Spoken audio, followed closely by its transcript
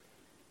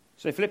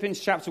So Philippians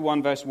chapter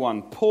 1, verse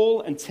 1.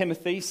 Paul and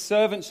Timothy,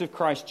 servants of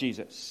Christ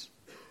Jesus,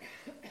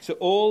 to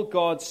all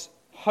God's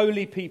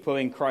holy people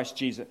in Christ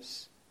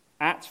Jesus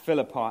at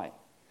Philippi,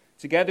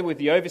 together with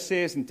the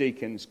overseers and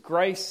deacons,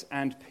 grace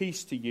and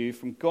peace to you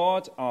from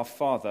God our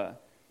Father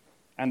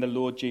and the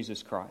Lord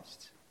Jesus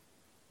Christ.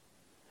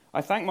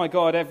 I thank my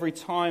God every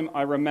time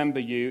I remember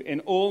you.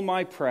 In all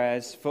my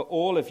prayers for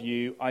all of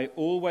you, I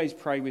always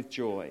pray with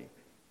joy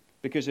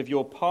because of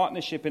your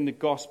partnership in the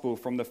gospel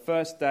from the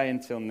first day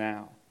until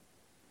now.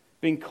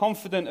 Being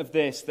confident of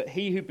this, that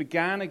he who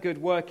began a good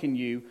work in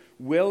you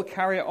will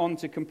carry it on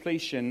to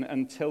completion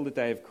until the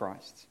day of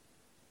Christ.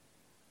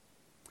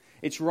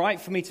 It's right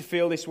for me to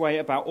feel this way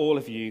about all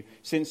of you,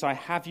 since I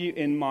have you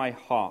in my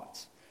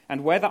heart.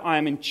 And whether I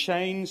am in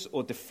chains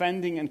or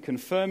defending and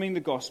confirming the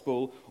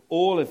gospel,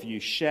 all of you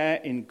share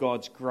in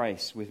God's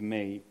grace with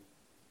me.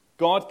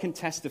 God can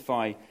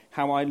testify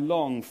how I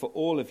long for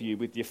all of you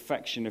with the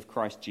affection of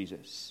Christ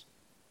Jesus.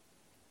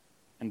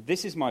 And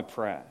this is my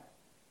prayer,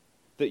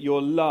 that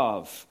your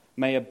love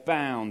may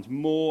abound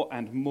more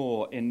and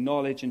more in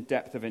knowledge and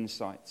depth of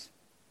insight,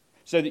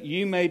 so that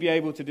you may be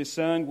able to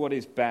discern what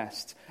is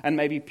best and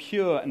may be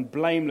pure and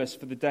blameless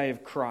for the day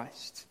of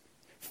Christ,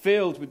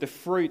 filled with the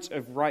fruit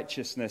of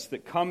righteousness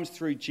that comes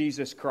through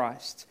Jesus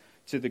Christ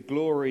to the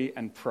glory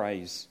and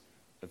praise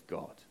of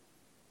God.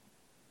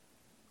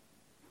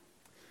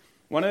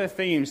 One of the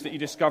themes that you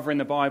discover in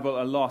the Bible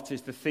a lot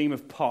is the theme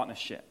of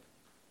partnership.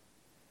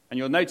 And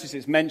you'll notice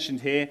it's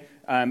mentioned here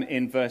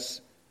in verse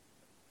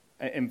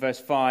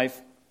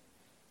 5,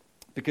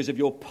 because of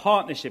your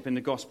partnership in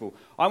the gospel.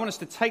 I want us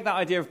to take that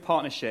idea of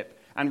partnership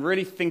and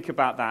really think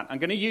about that. I'm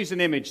going to use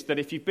an image that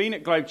if you've been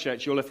at Globe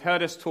Church, you'll have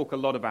heard us talk a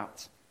lot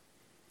about.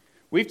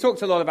 We've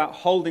talked a lot about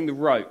holding the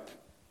rope.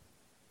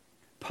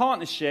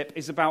 Partnership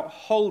is about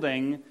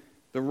holding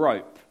the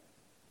rope.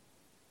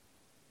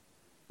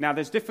 Now,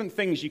 there's different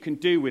things you can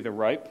do with a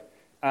rope.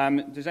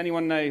 Does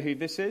anyone know who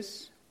this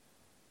is?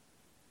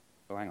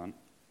 Oh, hang on.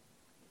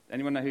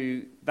 Anyone know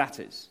who that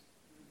is?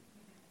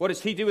 What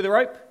does he do with the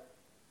rope?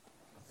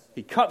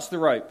 He cuts the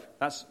rope.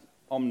 That's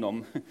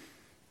Om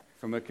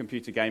from a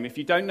computer game. If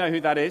you don't know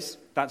who that is,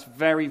 that's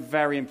very,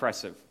 very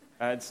impressive.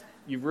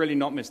 You've really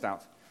not missed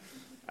out.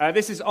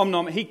 This is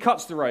Om. He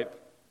cuts the rope.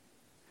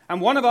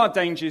 And one of our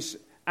dangers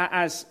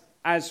as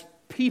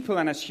people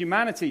and as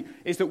humanity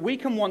is that we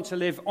can want to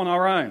live on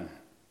our own,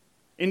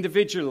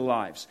 individual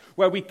lives,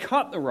 where we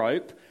cut the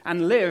rope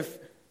and live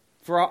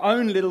for our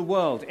own little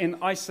world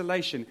in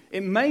isolation.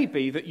 It may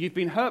be that you've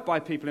been hurt by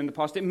people in the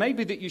past. It may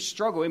be that you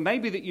struggle. It may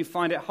be that you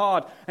find it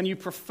hard and you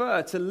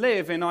prefer to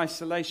live in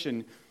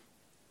isolation.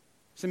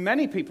 So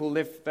many people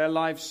live their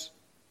lives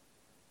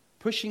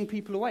pushing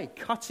people away,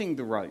 cutting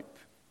the rope.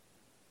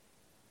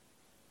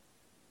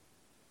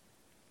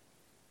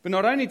 But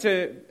not only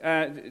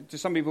do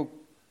some people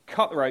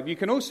cut the rope, you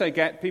can also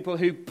get people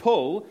who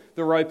pull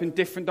the rope in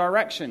different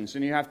directions.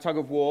 And you have tug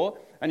of war,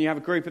 and you have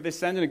a group at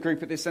this end and a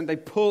group at this end. They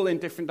pull in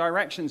different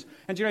directions.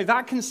 And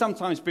that can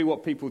sometimes be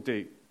what people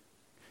do.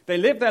 They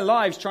live their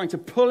lives trying to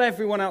pull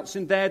everyone else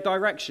in their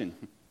direction.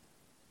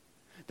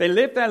 They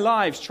live their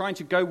lives trying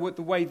to go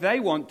the way they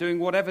want, doing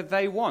whatever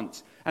they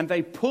want. And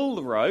they pull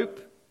the rope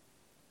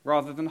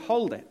rather than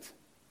hold it.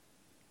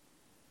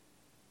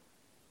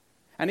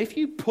 And if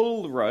you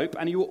pull the rope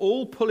and you're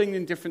all pulling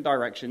in different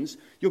directions,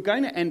 you're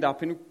going to end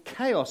up in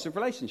chaos of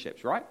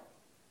relationships, right?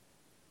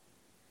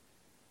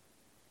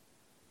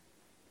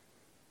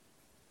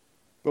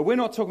 But we're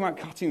not talking about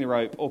cutting the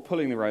rope or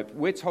pulling the rope.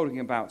 We're talking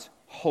about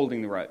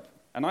holding the rope.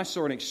 And I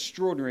saw an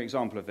extraordinary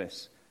example of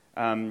this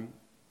on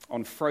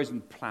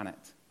Frozen Planet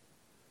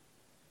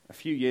a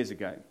few years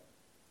ago.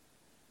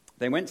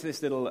 They went to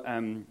this little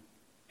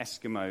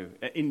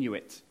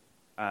Inuit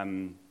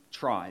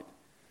tribe.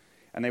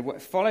 And they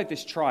followed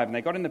this tribe, and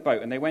they got in the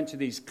boat, and they went to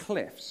these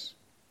cliffs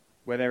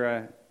where there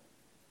are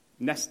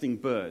nesting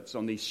birds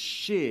on these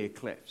sheer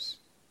cliffs.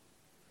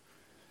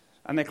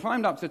 And they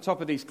climbed up to the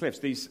top of these cliffs,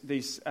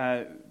 this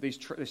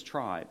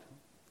tribe.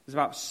 There's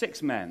about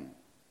 6 men.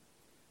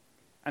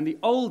 And the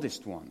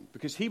oldest one,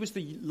 because he was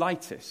the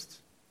lightest,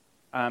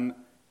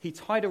 he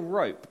tied a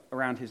rope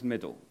around his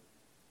middle.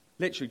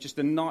 Literally, just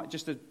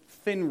a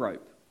thin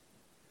rope.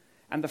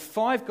 And the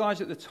 5 guys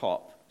at the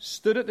top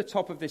stood at the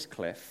top of this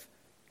cliff,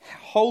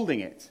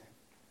 holding it,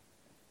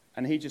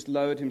 and he just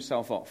lowered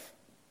himself off.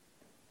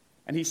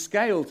 And he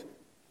scaled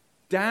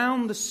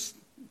down the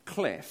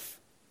cliff,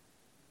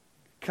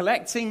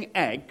 collecting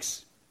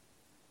eggs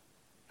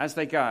as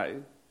they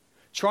go,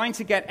 trying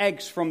to get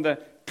eggs from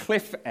the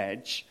cliff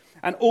edge,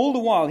 and all the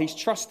while he's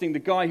trusting the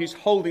guy who's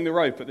holding the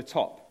rope at the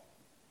top.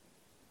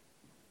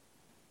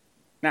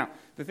 Now,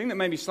 the thing that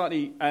made me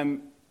slightly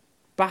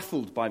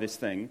baffled by this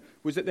thing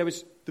was that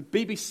the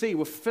BBC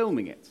were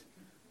filming it.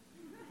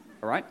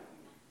 All right?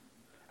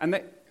 And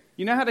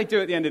you know how they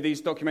do at the end of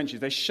these documentaries?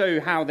 They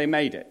show how they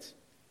made it.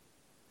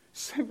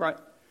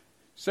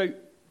 So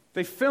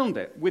they filmed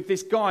it with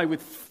this guy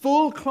with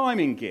full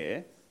climbing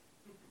gear,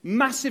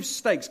 massive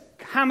stakes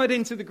hammered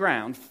into the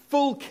ground,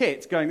 full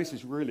kit, going, this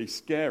is really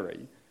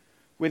scary,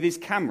 with his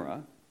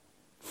camera,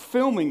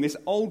 filming this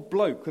old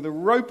bloke with a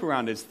rope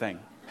around his thing.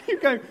 You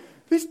go,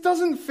 this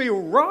doesn't feel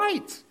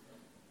right.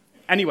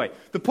 Anyway,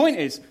 the point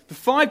is, the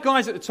 5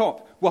 guys at the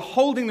top were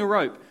holding the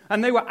rope,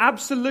 and they were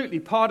absolutely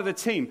part of the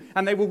team,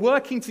 and they were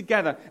working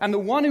together, and the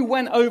one who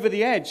went over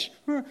the edge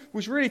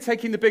was really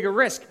taking the bigger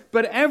risk,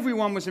 but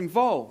everyone was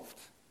involved.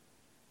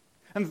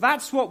 And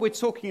that's what we're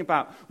talking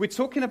about. We're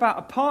talking about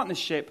a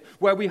partnership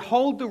where we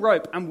hold the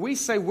rope, and we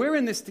say, we're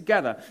in this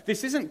together.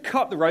 This isn't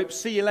cut the rope,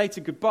 see you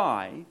later,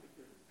 goodbye.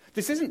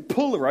 This isn't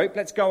pull the rope,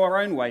 let's go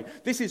our own way.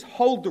 This is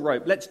hold the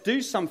rope. Let's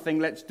do something,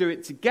 let's do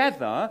it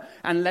together,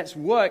 and let's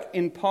work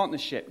in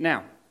partnership.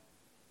 Now,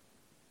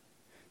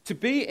 to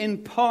be in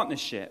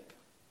partnership,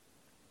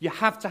 you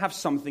have to have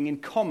something in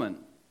common.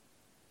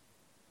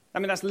 I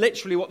mean, that's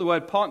literally what the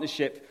word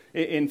partnership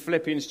in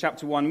Philippians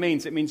chapter 1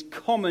 means. It means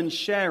common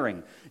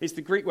sharing. It's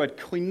the Greek word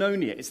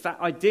koinonia. It's that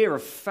idea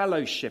of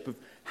fellowship, of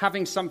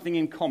having something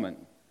in common.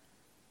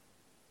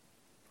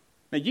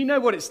 Now, you know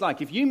what it's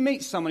like. If you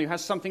meet someone who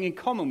has something in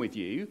common with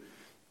you,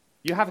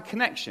 you have a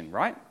connection,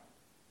 right?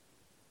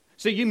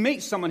 So you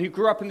meet someone who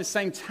grew up in the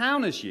same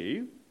town as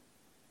you,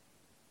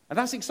 and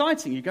that's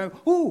exciting. You go,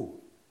 oh,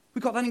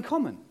 we've got that in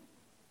common.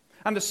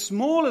 And the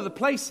smaller the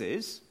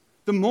places,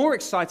 the more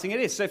exciting it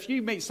is. So if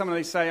you meet someone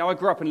and they say, oh, I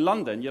grew up in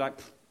London, you're like,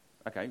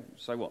 okay,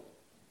 so what?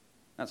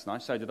 That's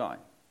nice, so did I.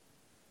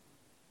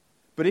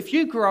 But if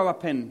you grow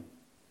up in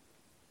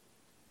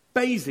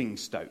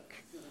Basingstoke,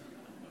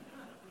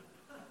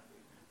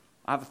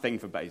 I have a thing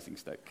for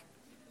Basingstoke.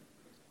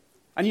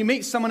 And you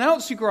meet someone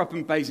else who grew up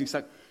in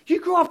Basingstoke. You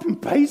grew up in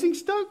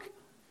Basingstoke?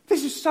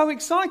 This is so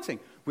exciting.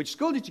 Which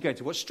school did you go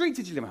to? What street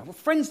did you live on? What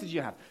friends did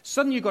you have?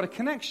 Suddenly you've got a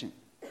connection.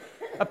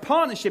 A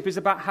partnership is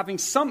about having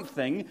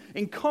something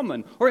in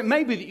common. Or it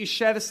may be that you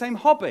share the same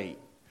hobby.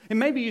 It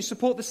may be you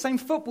support the same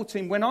football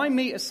team. When I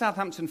meet a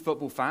Southampton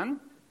football fan,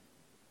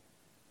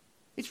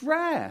 it's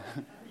rare.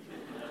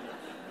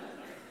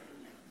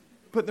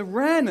 But the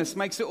rareness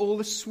makes it all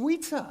the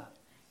sweeter.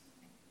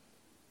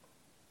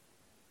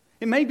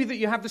 It may be that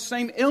you have the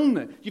same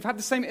illness. You've had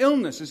the same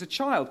illness as a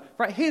child.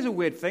 Right, here's a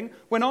weird thing.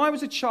 When I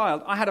was a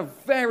child, I had a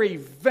very,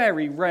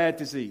 very rare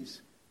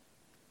disease.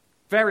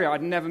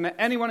 I'd never met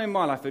anyone in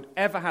my life who'd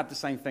ever had the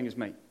same thing as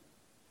me.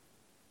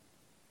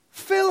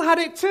 Phil had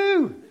it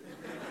too.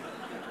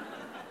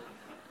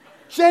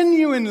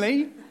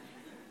 Genuinely,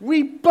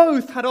 we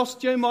both had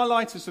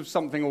osteomyelitis of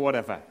something or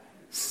whatever.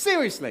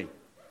 Seriously.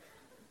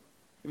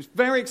 It was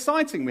very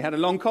exciting. We had a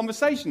long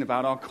conversation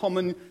about our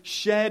common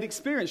shared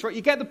experience. Right?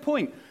 You get the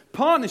point.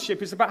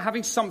 Partnership is about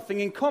having something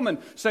in common.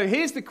 So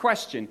here's the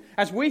question.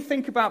 As we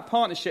think about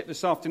partnership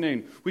this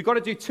afternoon, we've got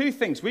to do 2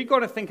 things. We've got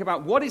to think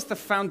about what is the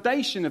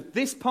foundation of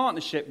this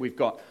partnership we've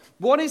got.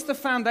 What is the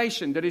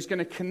foundation that is going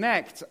to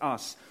connect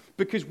us?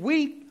 Because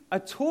we are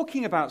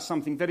talking about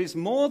something that is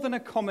more than a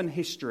common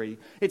history.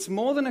 It's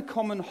more than a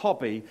common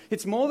hobby.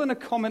 It's more than a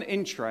common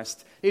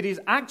interest. It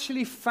is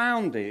actually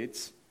founded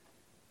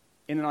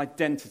in an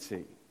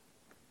identity.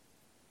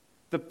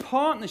 The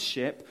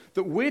partnership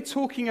that we're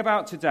talking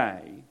about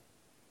today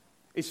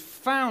is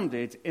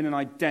founded in an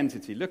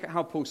identity. Look at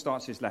how Paul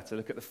starts his letter.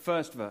 Look at the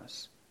first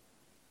verse.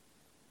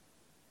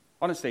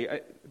 Honestly,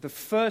 the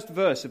first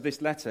verse of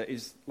this letter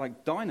is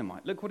like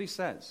dynamite. Look what he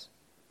says.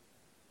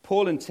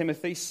 Paul and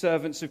Timothy,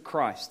 servants of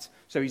Christ.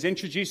 So he's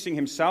introducing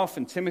himself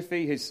and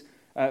Timothy, his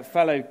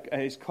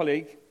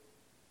colleague.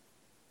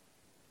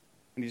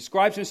 And he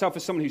describes himself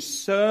as someone who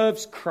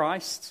serves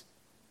Christ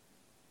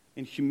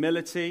in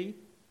humility.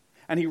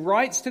 And he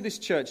writes to this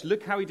church,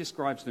 look how he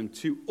describes them,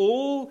 to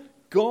all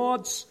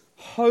God's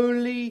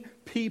holy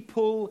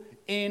people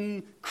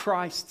in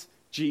Christ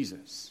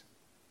Jesus.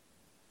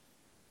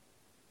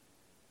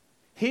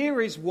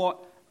 Here is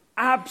what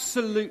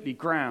absolutely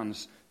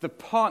grounds the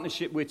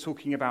partnership we're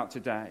talking about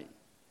today.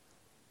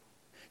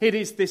 It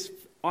is this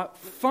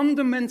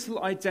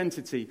fundamental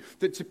identity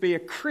that to be a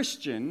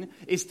Christian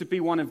is to be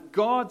one of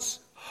God's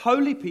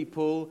holy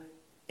people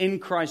in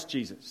Christ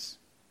Jesus.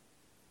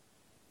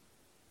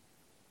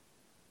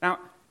 Now,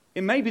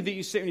 it may be that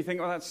you sit and you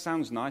think, oh, that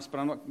sounds nice, but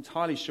I'm not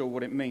entirely sure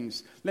what it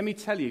means. Let me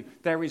tell you,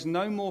 there is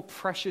no more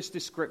precious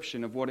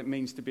description of what it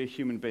means to be a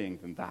human being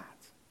than that.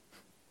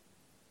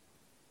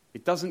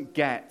 It doesn't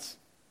get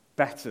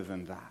better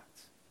than that.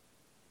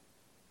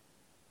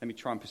 Let me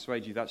try and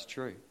persuade you that's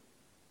true.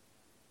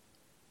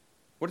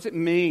 What does it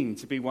mean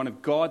to be one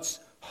of God's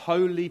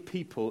holy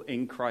people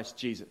in Christ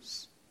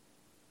Jesus?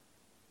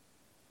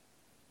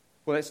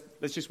 Well,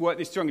 let's just work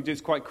this through. I'm going to do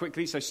this quite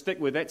quickly, so stick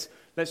with it.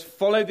 Let's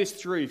follow this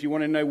through if you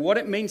want to know what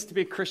it means to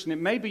be a Christian. It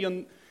may be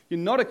you're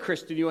not a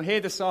Christian, you're here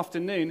this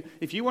afternoon.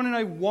 If you want to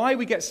know why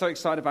we get so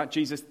excited about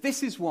Jesus,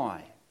 this is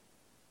why.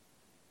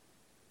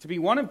 To be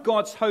one of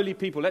God's holy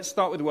people, let's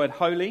start with the word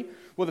holy.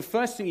 Well, the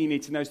first thing you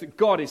need to know is that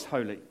God is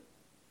holy.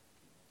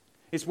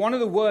 It's one of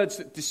the words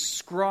that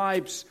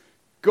describes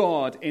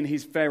God in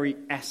his very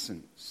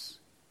essence.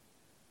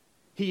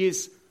 He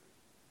is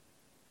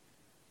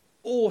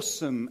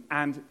awesome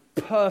and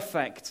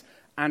perfect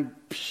and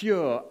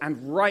pure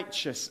and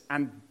righteous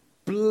and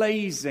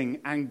blazing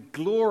and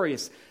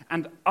glorious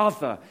and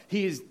other.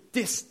 He is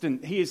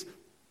distant. He is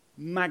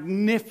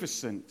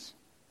magnificent.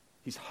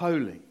 He's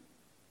holy.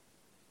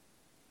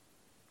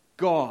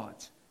 God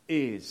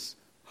is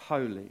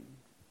holy.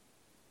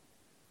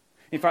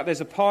 In fact,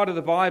 there's a part of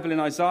the Bible in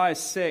Isaiah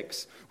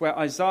 6 where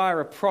Isaiah,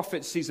 a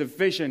prophet, sees a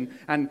vision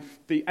and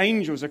the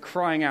angels are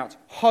crying out,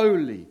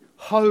 "Holy,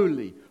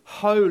 holy,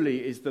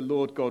 holy is the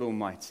Lord God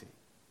Almighty."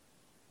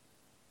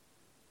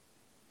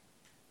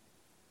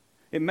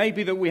 It may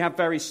be that we have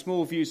very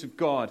small views of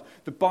God.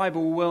 The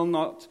Bible will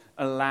not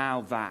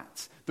allow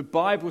that. The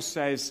Bible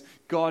says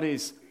God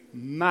is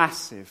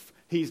massive,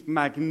 He's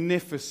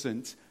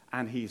magnificent,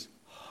 and He's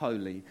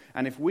holy.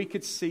 And if we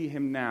could see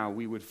Him now,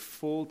 we would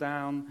fall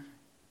down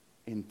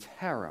in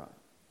terror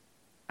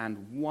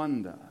and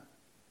wonder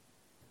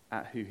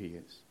at who He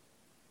is.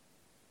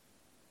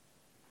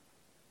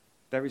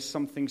 There is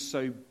something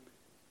so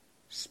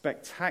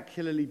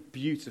spectacularly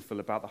beautiful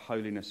about the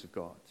holiness of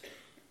God.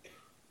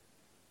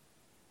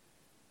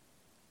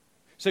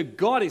 So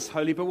God is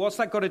holy, but what's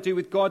that got to do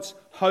with God's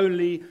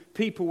holy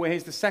people? Well,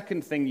 here's the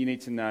second thing you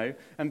need to know,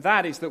 and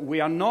that is that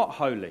we are not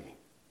holy.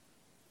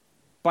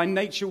 By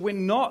nature, we're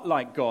not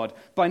like God.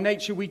 By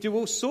nature, we do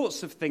all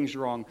sorts of things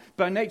wrong.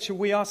 By nature,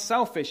 we are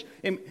selfish.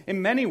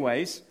 In many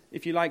ways,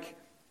 if you like,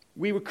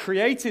 we were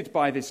created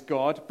by this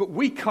God, but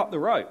we cut the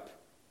rope.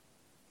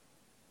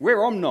 We're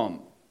omnom.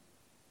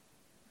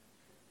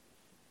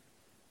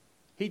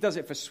 He does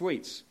it for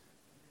sweets.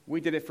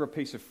 We did it for a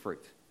piece of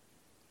fruit.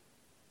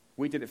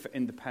 We did it for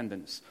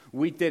independence.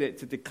 We did it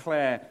to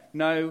declare,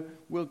 no,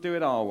 we'll do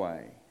it our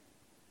way.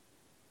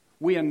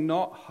 We are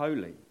not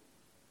holy.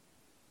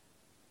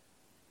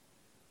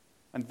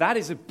 And that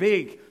is a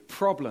big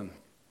problem.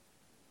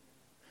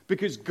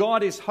 Because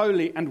God is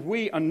holy and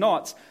we are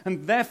not.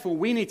 And therefore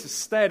we need to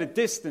stay at a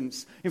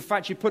distance. In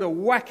fact, you put a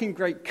whacking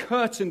great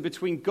curtain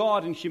between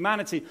God and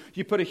humanity.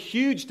 You put a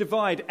huge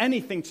divide,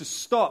 anything to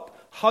stop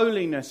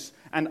holiness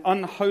and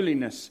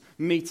unholiness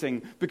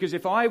meeting. Because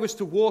if I was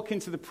to walk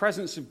into the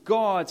presence of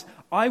God,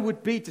 I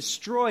would be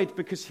destroyed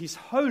because He's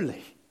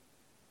holy.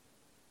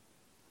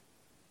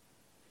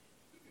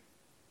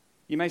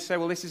 You may say,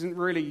 well, this isn't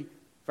really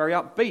very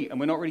upbeat and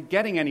we're not really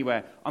getting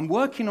anywhere. I'm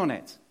working on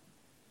it.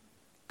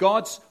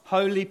 God's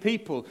holy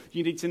people.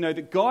 You need to know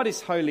that God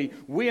is holy.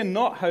 We are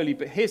not holy.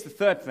 But here's the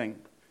third thing.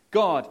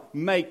 God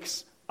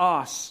makes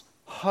us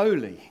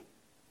holy.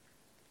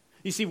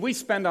 You see, we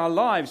spend our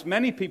lives,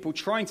 many people,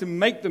 trying to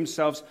make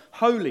themselves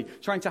holy,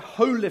 trying to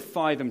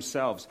holify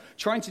themselves,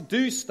 trying to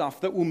do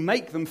stuff that will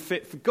make them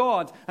fit for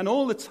God. And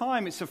all the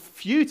time, it's a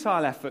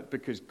futile effort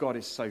because God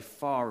is so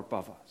far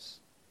above us.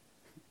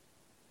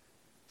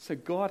 So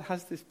God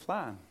has this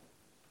plan.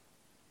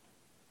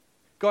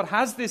 God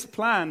has this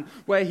plan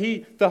where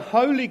He, the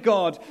holy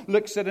God,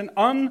 looks at an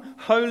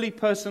unholy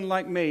person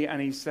like me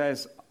and He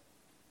says,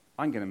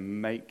 I'm going to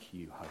make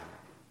you holy.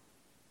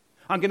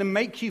 I'm going to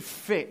make you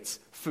fit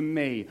for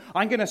me.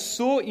 I'm going to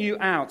sort you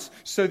out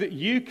so that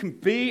you can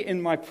be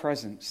in my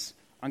presence.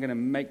 I'm going to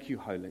make you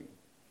holy.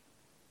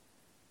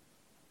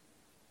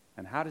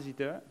 And how does He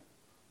do it?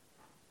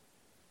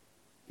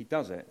 He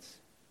does it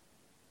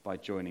by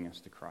joining us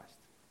to Christ.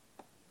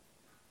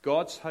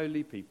 God's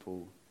holy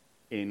people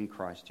in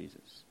Christ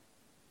Jesus.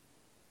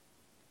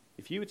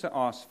 If you were to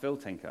ask Phil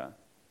Tinker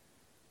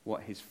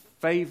what his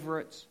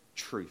favorite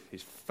truth,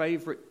 his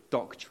favorite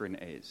doctrine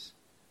is,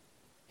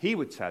 he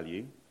would tell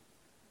you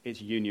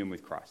it's union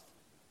with Christ.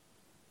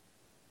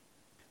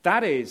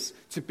 That is,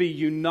 to be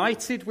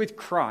united with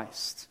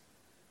Christ.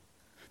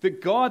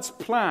 That God's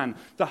plan,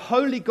 the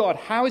holy God,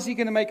 how is He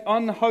going to make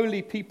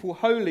unholy people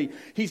holy?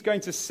 He's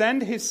going to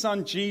send His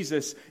Son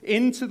Jesus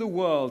into the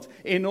world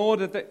in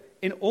order that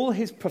in all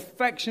His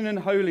perfection and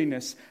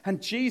holiness,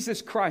 and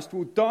Jesus Christ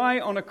will die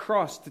on a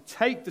cross to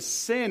take the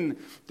sin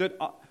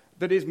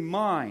that is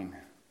mine.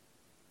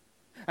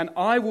 And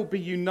I will be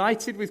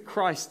united with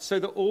Christ so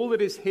that all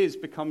that is His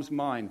becomes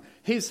mine.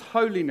 His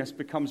holiness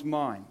becomes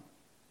mine.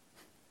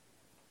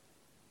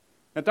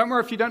 Now don't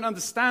worry if you don't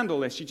understand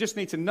all this. You just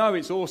need to know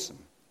it's awesome.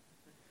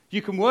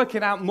 You can work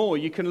it out more.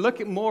 You can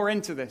look more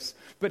into this.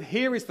 But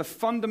here is the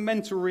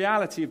fundamental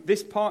reality of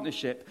this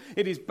partnership.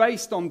 It is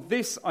based on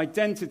this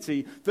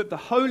identity that the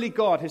holy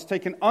God has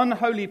taken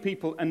unholy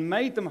people and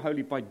made them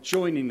holy by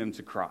joining them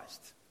to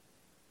Christ.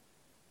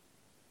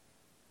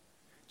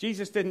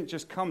 Jesus didn't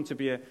just come to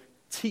be a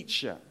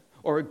teacher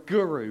or a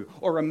guru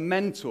or a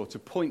mentor to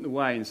point the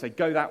way and say,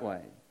 go that way.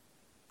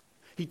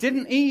 He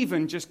didn't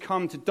even just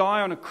come to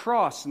die on a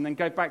cross and then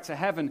go back to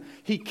heaven.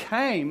 He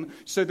came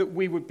so that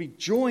we would be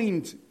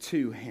joined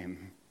to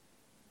Him.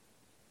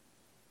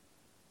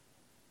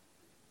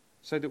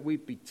 So that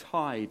we'd be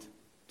tied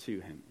to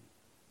Him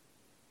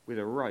with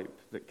a rope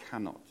that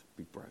cannot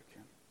be broken.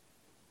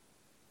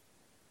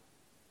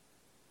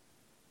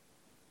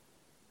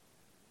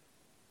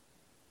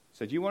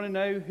 So do you want to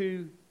know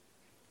who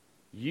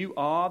you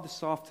are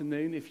this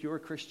afternoon if you're a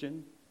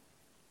Christian?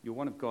 You're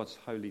one of God's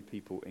holy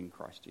people in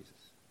Christ Jesus.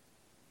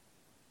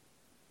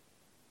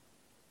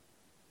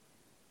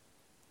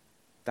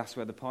 That's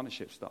where the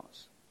partnership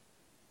starts.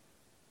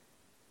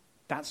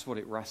 That's what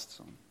it rests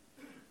on.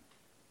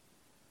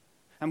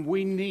 And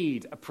we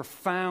need a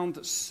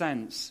profound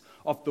sense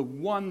of the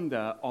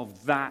wonder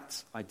of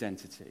that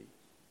identity.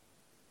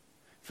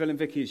 Phil and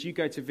Vicky, as you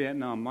go to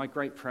Vietnam, my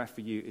great prayer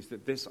for you is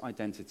that this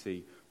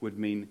identity would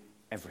mean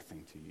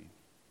everything to you.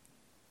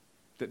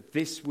 That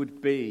this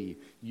would be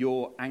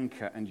your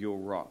anchor and your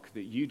rock.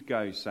 That you'd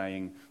go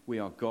saying, we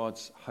are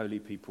God's holy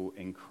people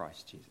in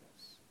Christ Jesus.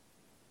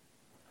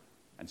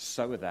 And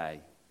so are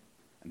they.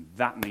 And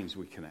that means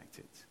we're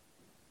connected.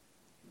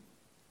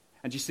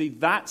 And you see,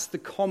 that's the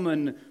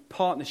common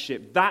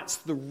partnership. That's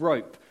the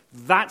rope.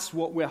 That's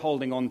what we're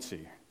holding on to.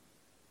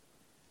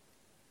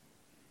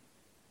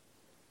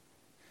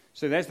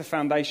 So there's the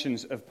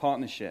foundations of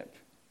partnership.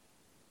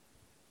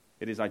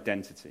 It is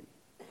identity.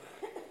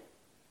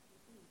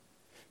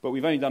 But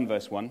we've only done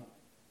verse 1.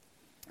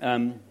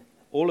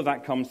 All of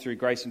that comes through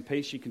grace and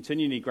peace. You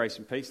continue to need grace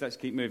and peace. Let's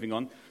keep moving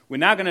on. We're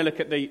now going to look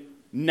at the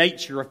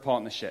nature of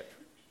partnership.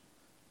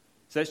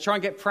 So let's try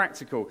and get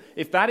practical.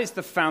 If that is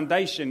the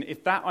foundation,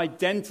 if that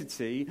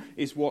identity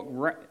is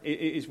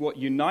what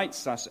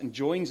unites us and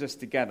joins us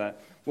together,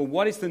 well,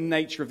 what is the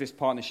nature of this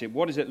partnership?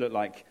 What does it look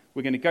like?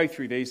 We're going to go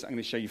through these. I'm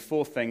going to show you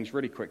 4 things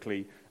really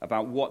quickly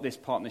about what this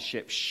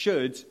partnership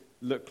should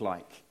look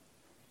like.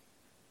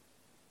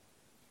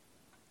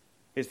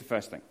 Here's the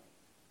first thing.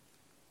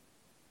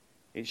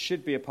 It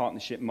should be a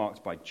partnership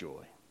marked by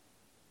joy.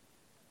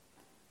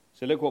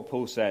 So look what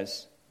Paul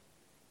says.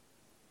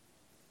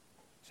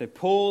 So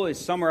Paul is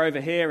somewhere over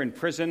here in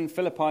prison.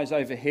 Philippi's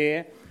over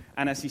here.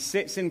 And as he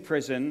sits in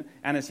prison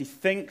and as he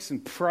thinks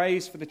and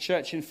prays for the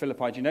church in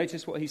Philippi, do you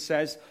notice what he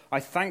says? I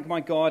thank my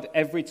God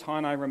every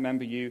time I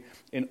remember you.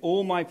 In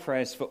all my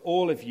prayers for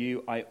all of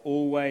you, I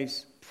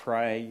always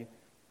pray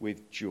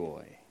with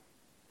joy.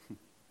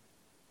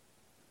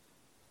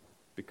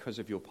 Because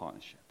of your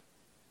partnership.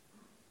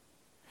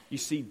 You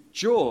see,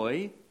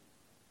 joy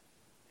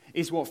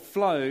is what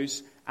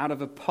flows out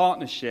of a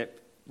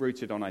partnership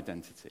rooted on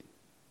identity.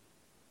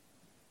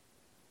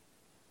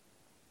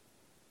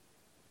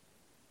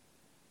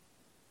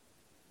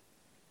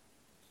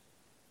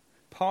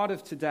 Part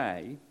of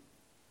today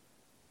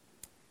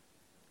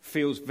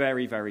feels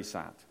very, very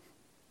sad.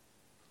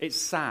 It's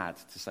sad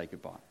to say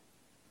goodbye.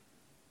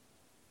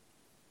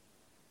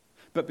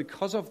 But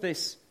because of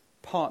this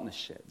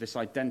partnership, this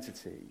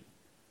identity,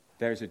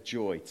 there is a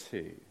joy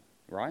too,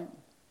 right?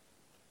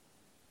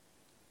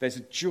 There's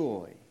a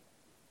joy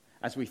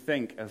as we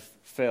think of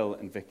Phil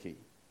and Vicky.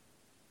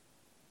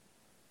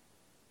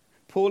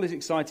 Paul is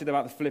excited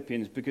about the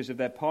Philippians because of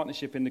their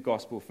partnership in the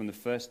gospel from the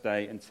first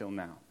day until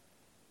now.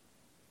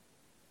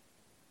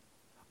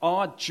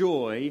 Our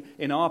joy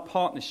in our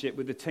partnership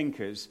with the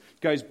Tinkers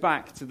goes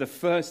back to the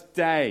first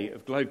day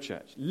of Globe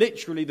Church.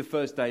 Literally the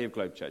first day of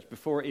Globe Church,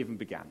 before it even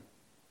began.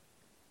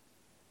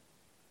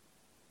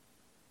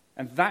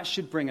 And that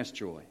should bring us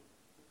joy.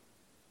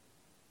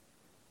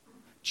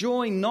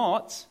 Joy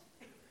not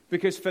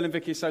because Phil and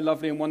Vicky are so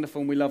lovely and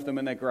wonderful and we love them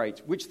and they're great,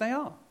 which they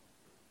are.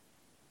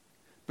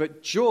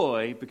 But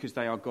joy because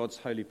they are God's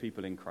holy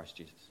people in Christ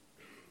Jesus.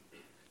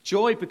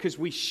 Joy because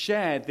we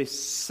share this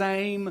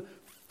same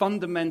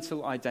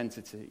fundamental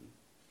identity.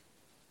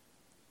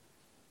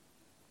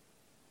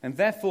 And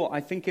therefore,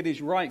 I think it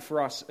is right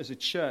for us as a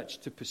church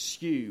to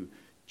pursue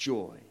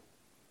joy.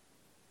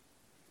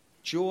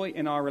 Joy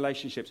in our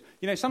relationships.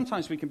 You know,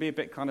 sometimes we can be a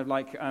bit kind of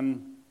like,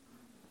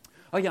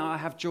 oh yeah, I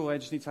have joy. I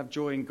just need to have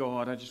joy in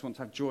God. I just want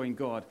to have joy in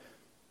God.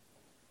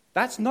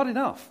 That's not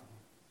enough.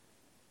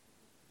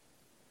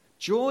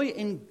 Joy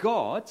in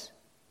God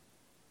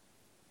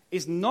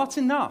is not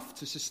enough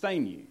to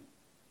sustain you.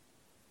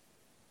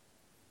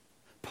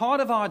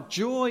 Part of our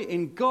joy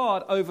in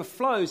God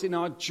overflows in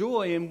our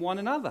joy in one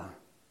another.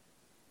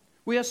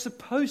 We are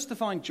supposed to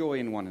find joy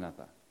in one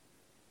another.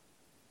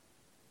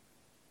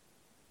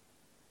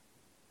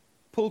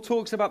 Paul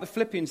talks about the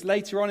Philippians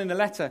later on in the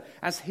letter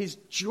as his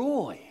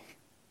joy.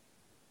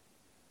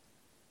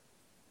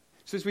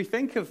 So as we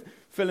think of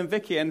Phil and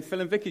Vicky, and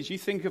Phil and Vicky, as you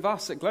think of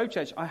us at Globe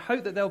Church, I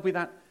hope that there'll be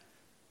that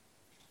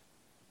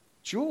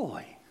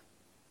joy.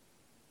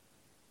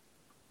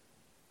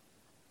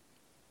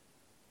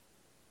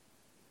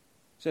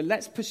 So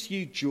let's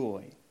pursue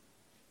joy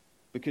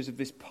because of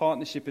this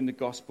partnership in the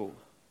gospel.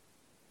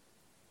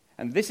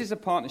 And this is a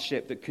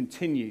partnership that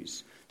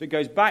continues, that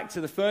goes back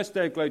to the first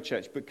day of Globe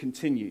Church, but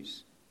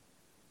continues.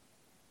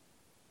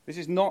 This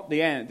is not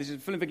the end. This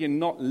is Phil and Vicky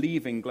not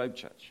leaving Globe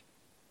Church.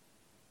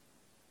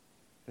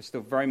 They're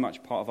still very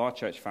much part of our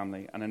church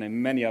family, and I know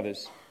many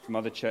others from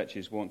other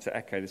churches want to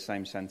echo the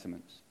same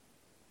sentiments.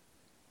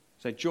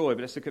 So joy,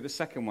 but let's look at the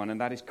second one, and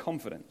that is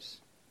confidence.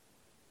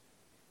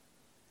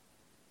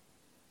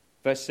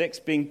 Verse 6,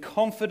 being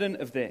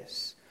confident of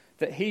this,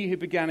 that he who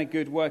began a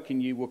good work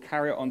in you will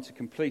carry it on to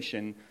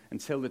completion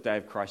until the day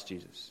of Christ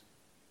Jesus.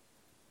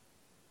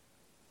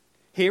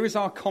 Here is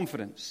our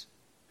confidence.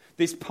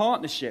 This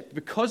partnership,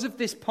 because of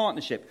this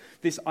partnership,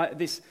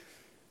 this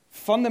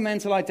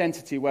fundamental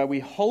identity where we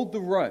hold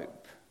the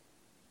rope,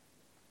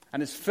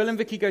 and as Phil and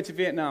Vicky go to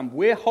Vietnam,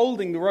 we're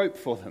holding the rope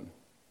for them.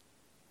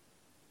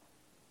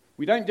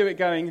 We don't do it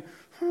going,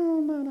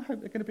 oh man, I hope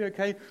they're going to be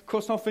okay.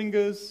 Cross our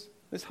fingers.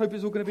 Let's hope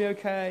it's all going to be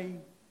okay.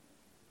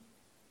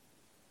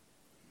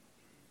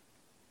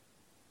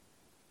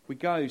 We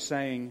go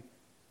saying,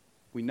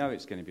 we know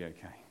it's going to be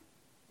okay.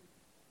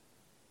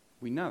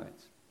 We know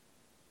it.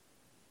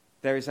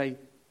 There is a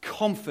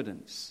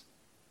confidence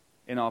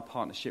in our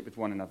partnership with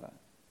one another.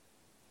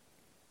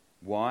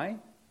 Why?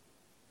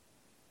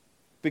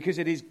 Because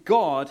it is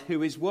God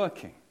who is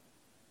working.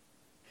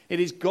 It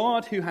is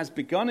God who has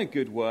begun a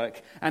good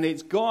work, and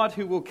it's God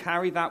who will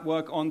carry that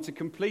work on to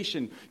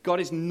completion. God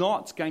is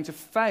not going to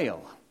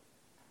fail.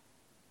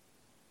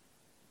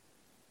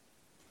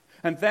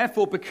 And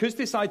therefore, because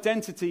this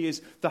identity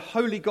is the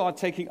holy God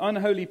taking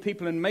unholy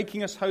people and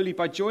making us holy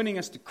by joining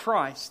us to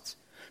Christ,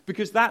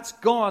 because that's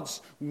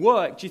God's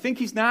work, do you think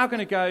he's now going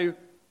to go,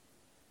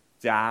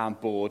 I'm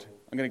bored,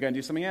 I'm going to go and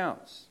do something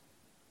else?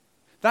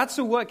 That's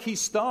a work he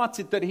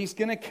started that he's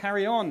going to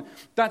carry on.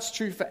 That's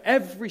true for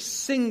every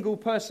single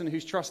person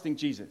who's trusting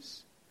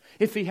Jesus.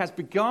 If he has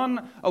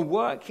begun a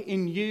work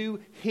in you,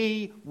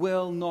 he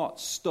will not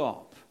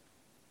stop.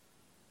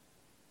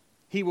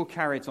 He will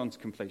carry it on to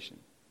completion.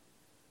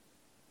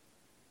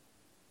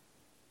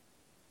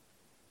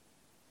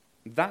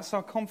 That's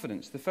our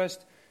confidence. The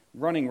first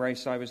running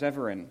race I was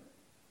ever in,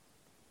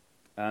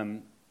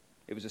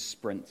 it was a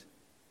sprint.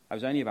 I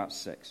was only about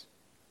 6.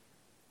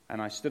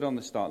 And I stood on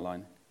the start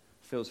line.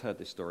 Phil's heard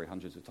this story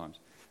hundreds of times.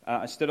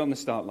 I stood on the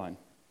start line,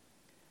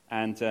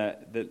 and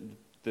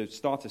the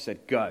starter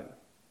said, go,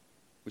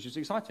 which was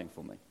exciting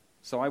for me.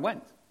 So I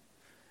went,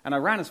 and I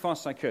ran as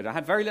fast as I could. I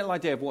had very little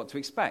idea of what to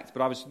expect,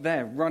 but I was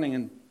there running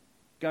and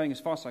going as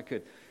fast as I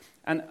could.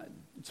 And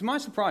to my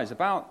surprise,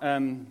 about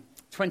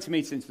 20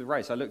 meters into the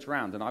race, I looked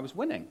around, and I was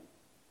winning,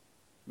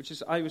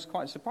 I was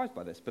quite surprised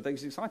by this, but it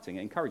was exciting.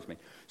 It encouraged me.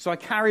 So I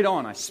carried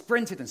on. I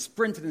sprinted and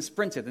sprinted and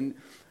sprinted, and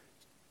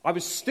I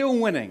was still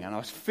winning, and I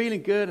was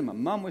feeling good, and my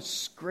mum was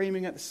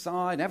screaming at the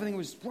side, and everything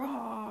was,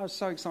 wow, it was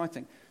so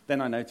exciting.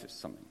 Then I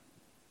noticed something.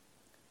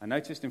 I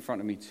noticed in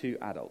front of me 2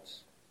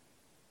 adults,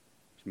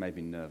 which made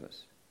me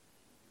nervous.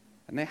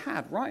 And they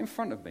had right in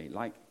front of me,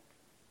 like,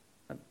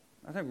 I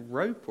don't know,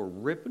 rope or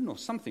ribbon or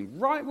something,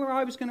 right where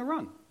I was going to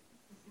run,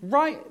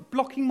 right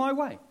blocking my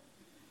way.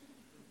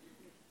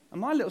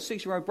 And my little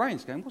 6-year-old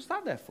brain's going, what's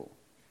that there for?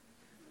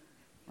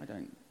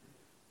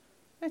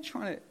 They're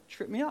trying to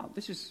trip me up.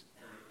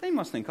 They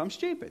must think I'm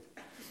stupid.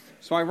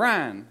 So I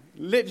ran,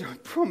 literally, I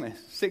promise,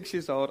 6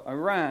 years old, I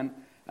ran,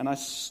 and I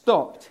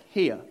stopped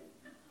here.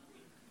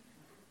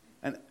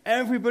 And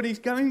everybody's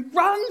going,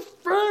 run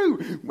through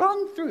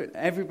it.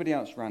 Everybody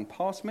else ran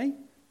past me,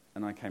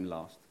 and I came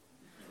last.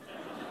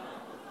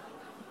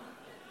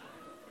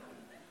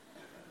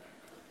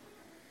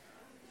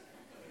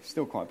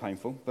 Still quite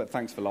painful, but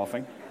thanks for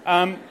laughing.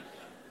 Now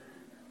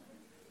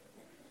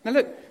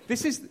look,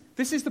 this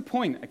is the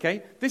point,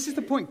 okay? This is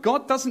the point.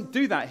 God doesn't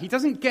do that. He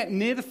doesn't get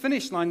near the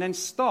finish line, then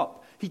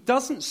stop. He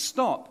doesn't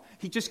stop.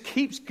 He just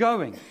keeps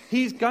going.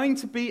 He's going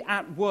to be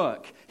at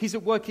work. He's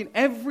at work in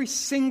every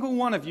single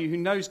one of you who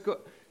knows God,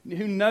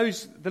 who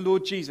knows the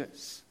Lord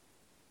Jesus.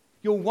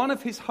 You're one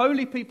of his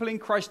holy people in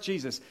Christ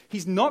Jesus.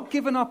 He's not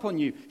given up on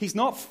you. He's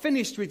not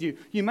finished with you.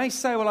 You may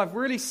say, well, I've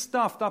really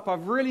stuffed up.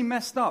 I've really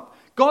messed up.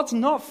 God's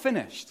not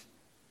finished.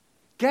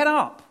 Get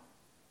up.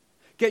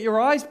 Get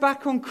your eyes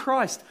back on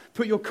Christ.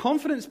 Put your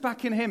confidence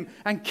back in him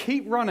and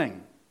keep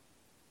running.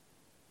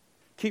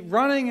 Keep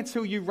running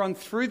until you run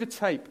through the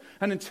tape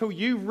and until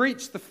you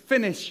reach the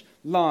finish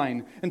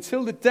line,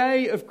 until the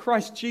day of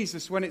Christ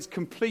Jesus when it's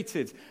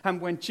completed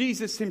and when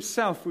Jesus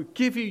himself will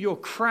give you your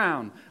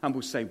crown and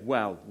will say,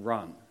 well,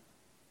 run.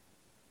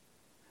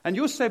 And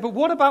you'll say, but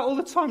what about all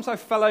the times I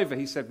fell over?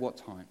 He said, what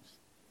times?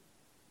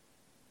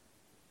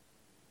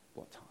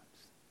 What times?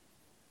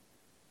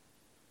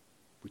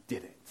 We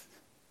did it.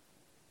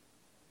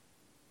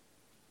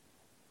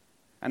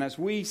 And as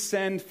we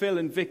send Phil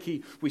and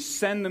Vicky, we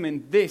send them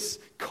in this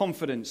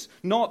confidence.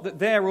 Not that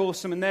they're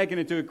awesome and they're going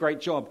to do a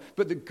great job,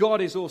 but that God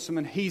is awesome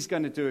and he's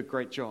going to do a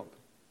great job.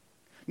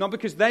 Not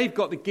because they've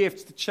got the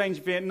gift to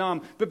change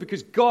Vietnam, but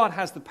because God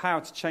has the power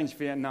to change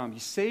Vietnam. You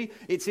see,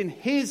 it's in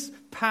his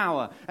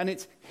power and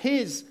it's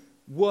his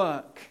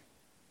work.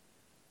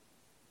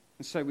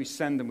 And so we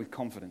send them with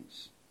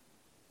confidence.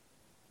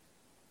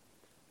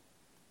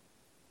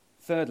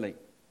 Thirdly,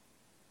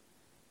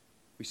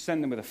 we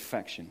send them with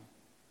affection.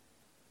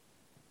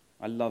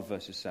 I love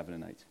verses 7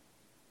 and 8.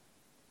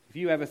 If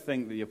you ever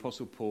think that the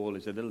Apostle Paul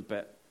is a little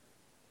bit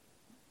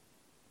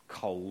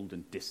cold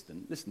and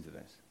distant, listen to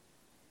this.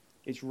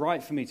 It's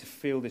right for me to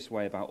feel this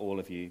way about all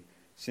of you,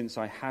 since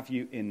I have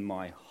you in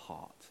my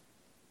heart.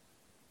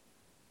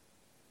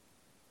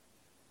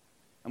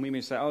 And we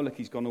may say, oh, look,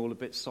 he's gone all a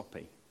bit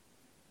soppy.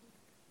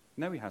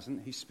 No, he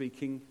hasn't. He's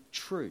speaking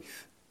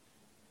truth.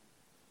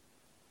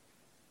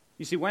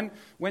 You see, when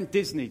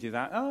Disney do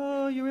that,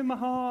 oh, you're in my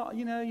heart,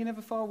 you know, you're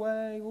never far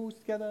away, we're always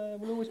together,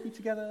 we'll always be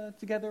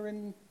together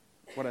in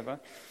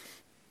whatever.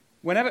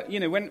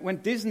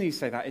 When Disney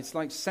say that, it's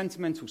like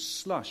sentimental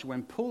slush.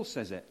 When Paul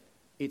says it,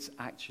 it's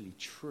actually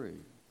true.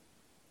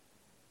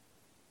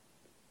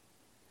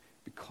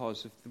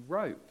 because of the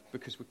rope,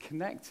 because we're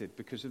connected,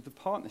 because of the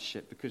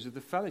partnership, because of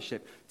the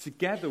fellowship.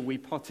 Together we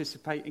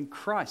participate in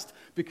Christ,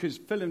 because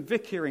Phil and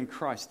Vicky are in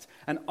Christ,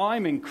 and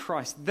I'm in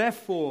Christ.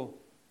 Therefore,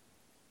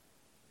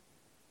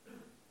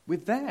 we're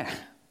there.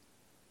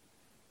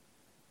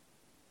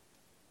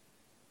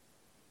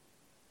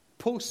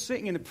 Paul's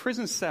sitting in a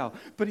prison cell,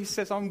 but he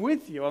says, I'm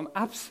with you. I'm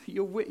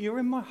absolutely, you're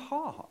in my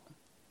heart.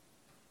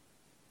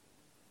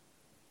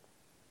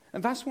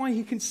 And that's why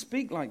he can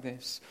speak like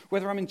this.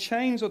 Whether I'm in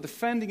chains or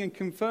defending and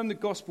confirm the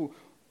gospel,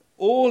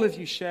 all of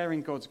you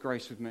sharing God's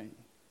grace with me.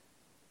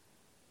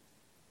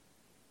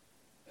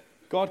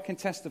 God can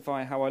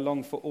testify how I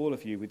long for all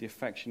of you with the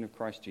affection of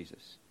Christ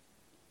Jesus.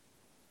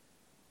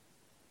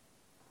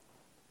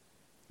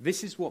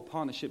 This is what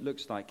partnership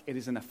looks like. It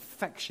is an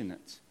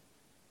affectionate,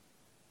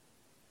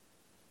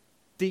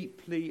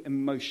 deeply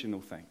emotional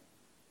thing.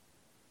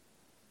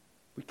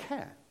 We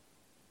care.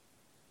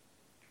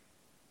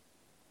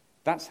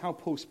 That's how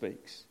Paul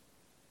speaks.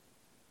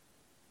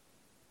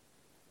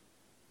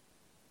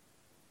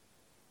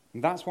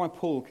 And that's why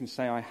Paul can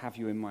say, I have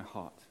you in my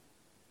heart.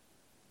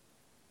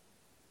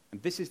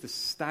 And this is the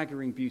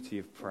staggering beauty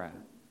of prayer.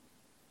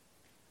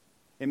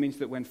 It means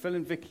that when Phil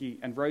and Vicky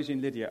and Rosie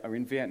and Lydia are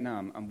in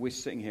Vietnam and we're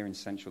sitting here in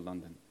central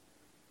London,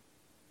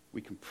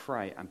 we can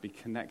pray and be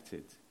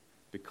connected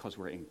because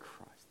we're in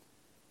Christ.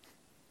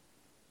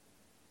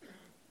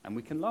 And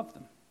we can love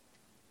them.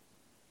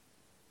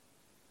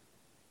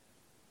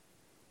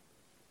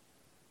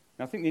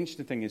 Now, I think the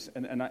interesting thing is,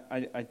 and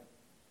I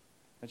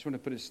just want to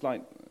put a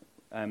slight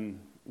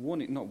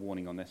warning, not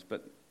warning on this,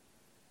 but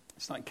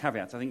a slight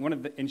caveat. I think one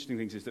of the interesting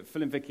things is that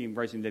Phil and Vicky and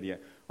Rosie and Lydia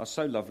are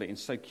so lovely and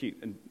so cute,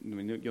 and I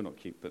mean, you're not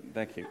cute, but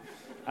they're cute,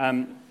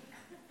 that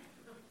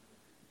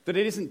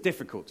it isn't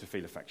difficult to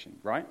feel affection,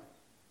 right?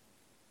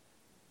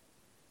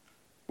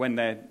 When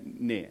they're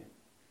near.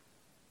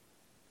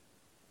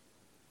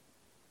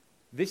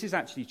 This is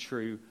actually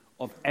true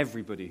of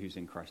everybody who's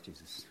in Christ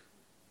Jesus.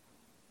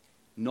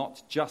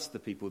 Not just the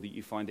people that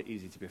you find it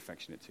easy to be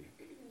affectionate to.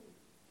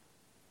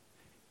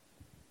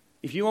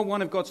 If you are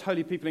one of God's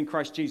holy people in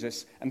Christ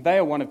Jesus, and they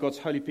are one of God's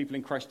holy people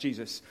in Christ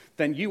Jesus,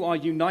 then you are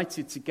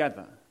united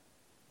together.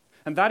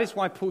 And that is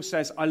why Paul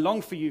says, I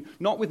long for you,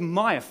 not with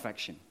my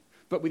affection,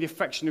 but with the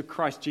affection of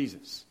Christ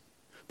Jesus.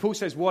 Paul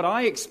says, what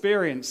I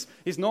experience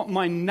is not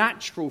my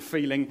natural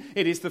feeling,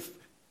 it is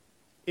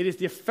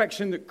the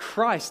affection that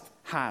Christ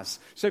has.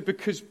 So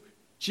because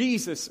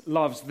Jesus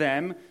loves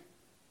them,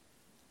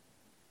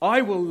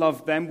 I will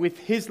love them with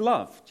his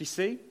love. Do you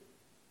see?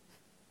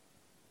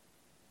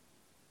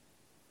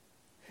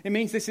 It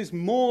means this is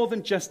more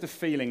than just a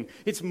feeling.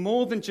 It's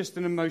more than just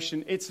an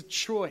emotion. It's a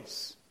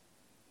choice.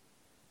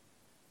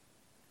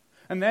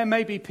 And there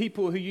may be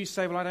people who you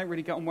say, well, I don't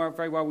really get on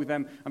very well with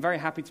them. I'm very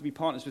happy to be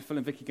partners with Phil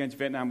and Vicky going to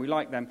Vietnam. We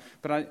like them.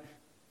 But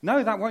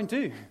no, that won't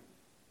do.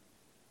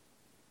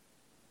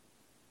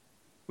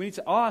 We need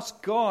to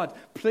ask God,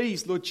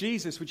 please, Lord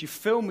Jesus, would you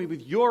fill me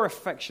with your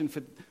affection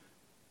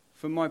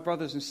for my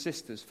brothers and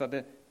sisters,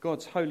 for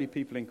God's holy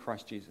people in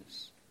Christ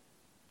Jesus.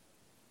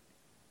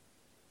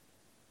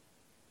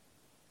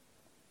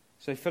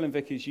 So Phil and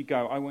Vicky, as you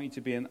go, I want you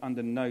to be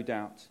under no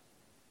doubt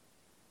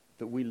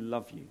that we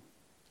love you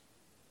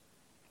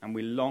and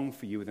we long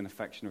for you with an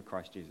affection of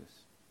Christ Jesus.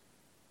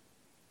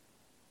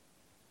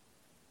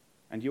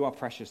 And you are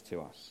precious to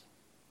us.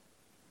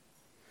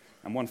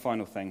 And one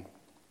final thing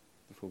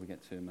before we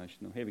get too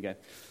emotional. Here we go.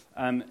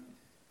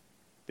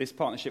 This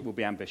partnership will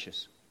be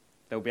ambitious.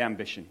 There will be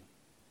ambition.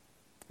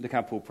 Look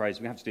how Paul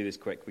prays. We have to do this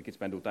quick. We could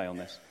spend all day on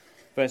this.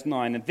 Verse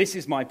 9, and this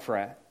is my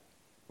prayer.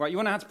 Right, you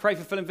want to know how to pray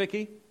for Phil and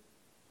Vicky?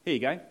 Here you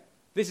go.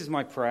 This is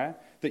my prayer,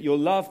 that your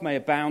love may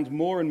abound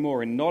more and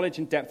more in knowledge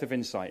and depth of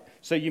insight,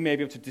 so you may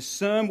be able to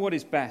discern what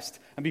is best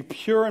and be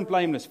pure and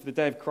blameless for the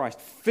day of Christ,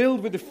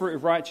 filled with the fruit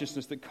of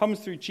righteousness that comes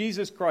through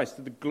Jesus Christ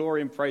to the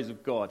glory and praise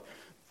of God.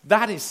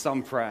 That is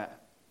some prayer.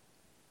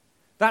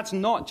 That's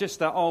not just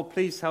that, oh,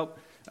 please help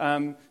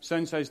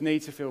so-and-so's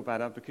need to feel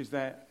better because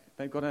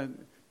they've got a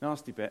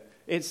nasty bit.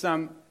 It's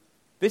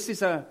this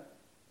is a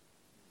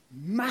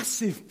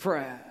massive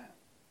prayer.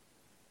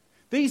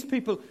 These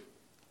people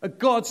are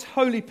God's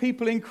holy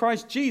people in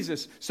Christ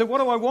Jesus. So what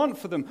do I want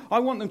for them? I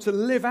want them to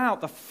live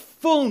out the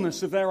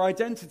fullness of their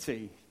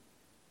identity.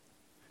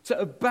 To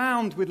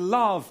abound with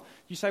love.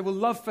 You say, well,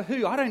 love for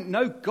who? I don't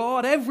know.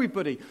 God,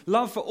 everybody.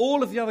 Love for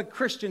all of the other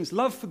Christians.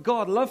 Love for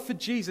God. Love for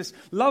Jesus.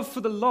 Love for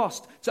the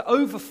lost. To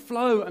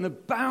overflow and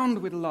abound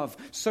with love.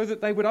 So that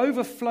they would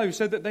overflow.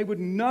 So that they would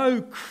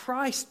know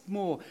Christ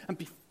more. And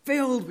be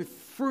filled with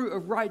fruit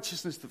of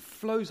righteousness that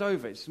flows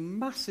over. It's a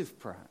massive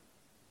prayer.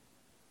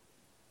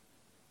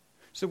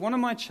 So one of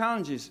my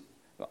challenges,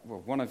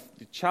 one of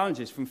the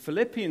challenges from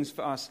Philippians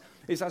for us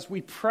is as we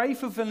pray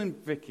for Phil and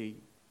Vicky,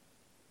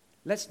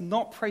 let's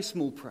not pray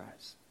small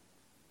prayers.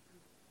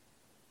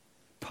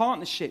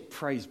 Partnership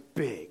prays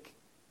big.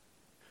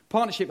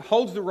 Partnership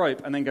holds the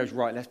rope and then goes,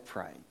 right, let's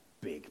pray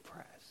big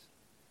prayers.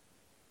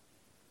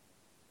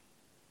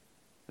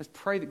 Let's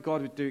pray that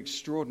God would do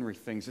extraordinary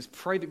things. Let's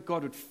pray that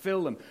God would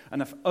fill them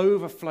enough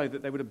overflow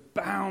that they would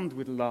abound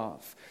with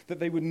love,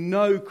 that they would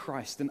know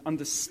Christ and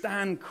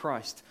understand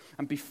Christ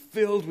and be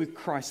filled with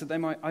Christ, that they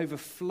might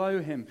overflow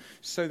him,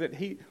 so that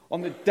on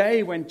the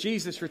day when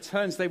Jesus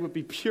returns, they would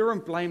be pure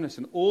and blameless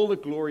and all the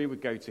glory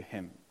would go to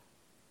him.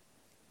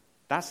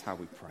 That's how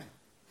we pray.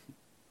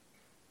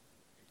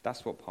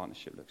 That's what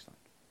partnership looks like.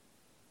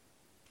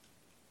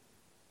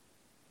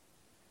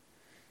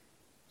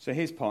 So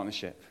here's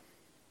partnership.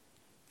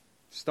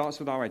 Starts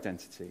with our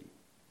identity.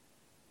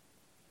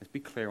 Let's be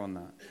clear on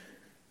that.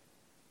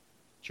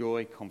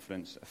 Joy,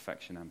 confidence,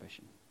 affection,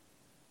 ambition.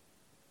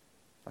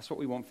 That's what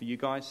we want for you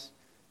guys.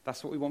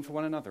 That's what we want for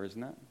one another,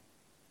 isn't it?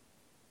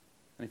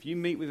 And if you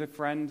meet with a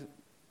friend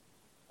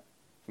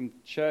from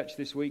church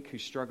this week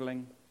who's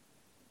struggling,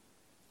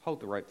 hold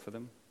the rope for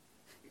them.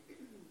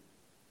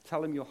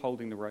 Tell them you're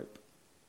holding the rope.